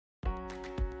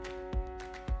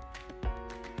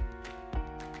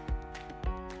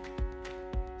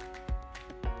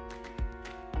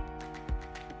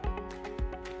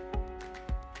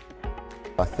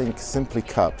I think Simply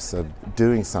Cups are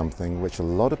doing something which a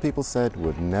lot of people said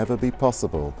would never be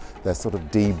possible. They're sort of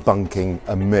debunking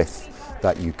a myth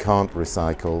that you can't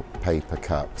recycle paper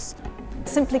cups.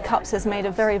 Simply Cups has made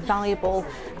a very valuable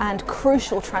and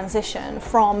crucial transition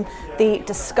from the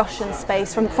discussion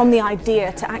space, from the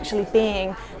idea to actually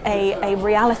being a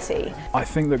reality. I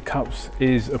think that cups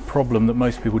is a problem that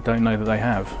most people don't know that they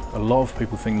have. A lot of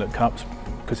people think that cups,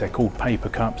 because they're called paper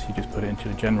cups, you just put it into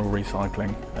the general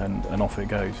recycling and off it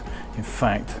goes. In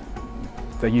fact,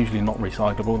 they're usually not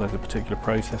recyclable. There's a particular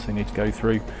process they need to go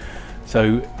through.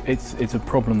 So it's a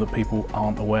problem that people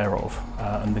aren't aware of,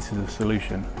 and this is a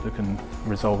solution that can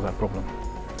resolve that problem.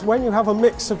 When you have a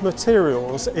mix of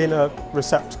materials in a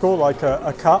receptacle like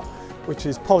a cup, which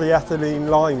is polyethylene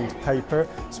lined paper,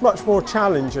 it's much more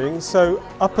challenging. So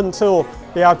up until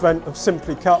the advent of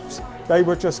Simply Cups, they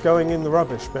were just going in the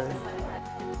rubbish bin.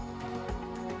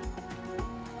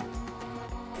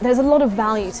 There's a lot of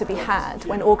value to be had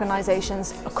when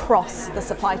organisations across the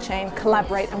supply chain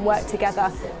collaborate and work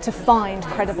together to find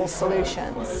credible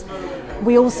solutions.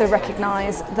 We also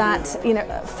recognise that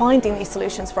finding these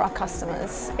solutions for our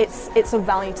customers, it's of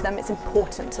value to them, it's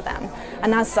important to them,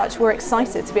 and as such we're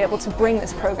excited to be able to bring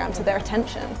this programme to their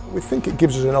attention. We think it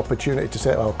gives us an opportunity to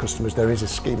say to our customers there is a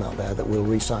scheme out there that will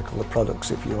recycle the products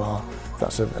if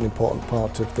that's an important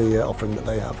part of the offering that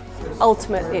they have.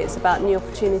 Ultimately it's about new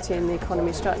opportunity in the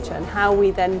economy structure and how we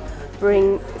then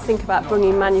think about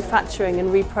bringing manufacturing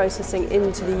and reprocessing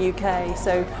into the UK,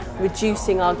 so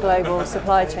reducing our global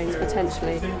supply chains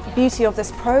potentially. The beauty of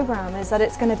this programme is that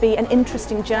it's going to be an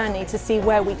interesting journey to see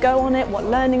where we go on it, what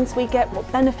learnings we get,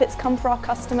 what benefits come for our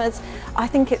customers. I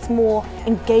think it's more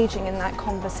engaging in that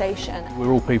conversation.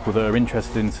 We're all people that are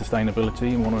interested in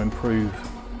sustainability and want to improve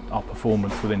our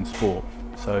performance within sport.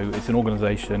 So it's an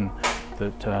organisation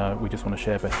that we just want to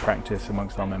share best practice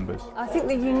amongst our members. I think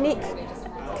the unique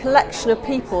collection of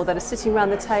people that are sitting around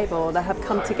the table that have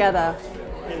come together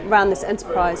around this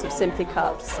enterprise of Simply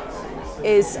Cups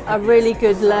is a really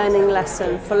good learning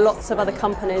lesson for lots of other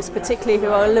companies, particularly who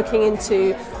are looking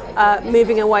into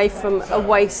moving away from a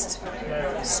waste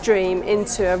stream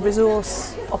into a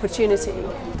resource opportunity.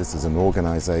 This is an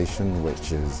organisation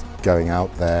which is going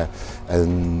out there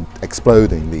and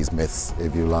exploding these myths,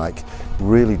 if you like,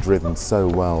 really driven so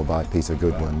well by Peter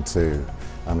Goodwin too.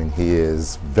 I mean, he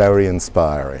is very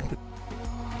inspiring.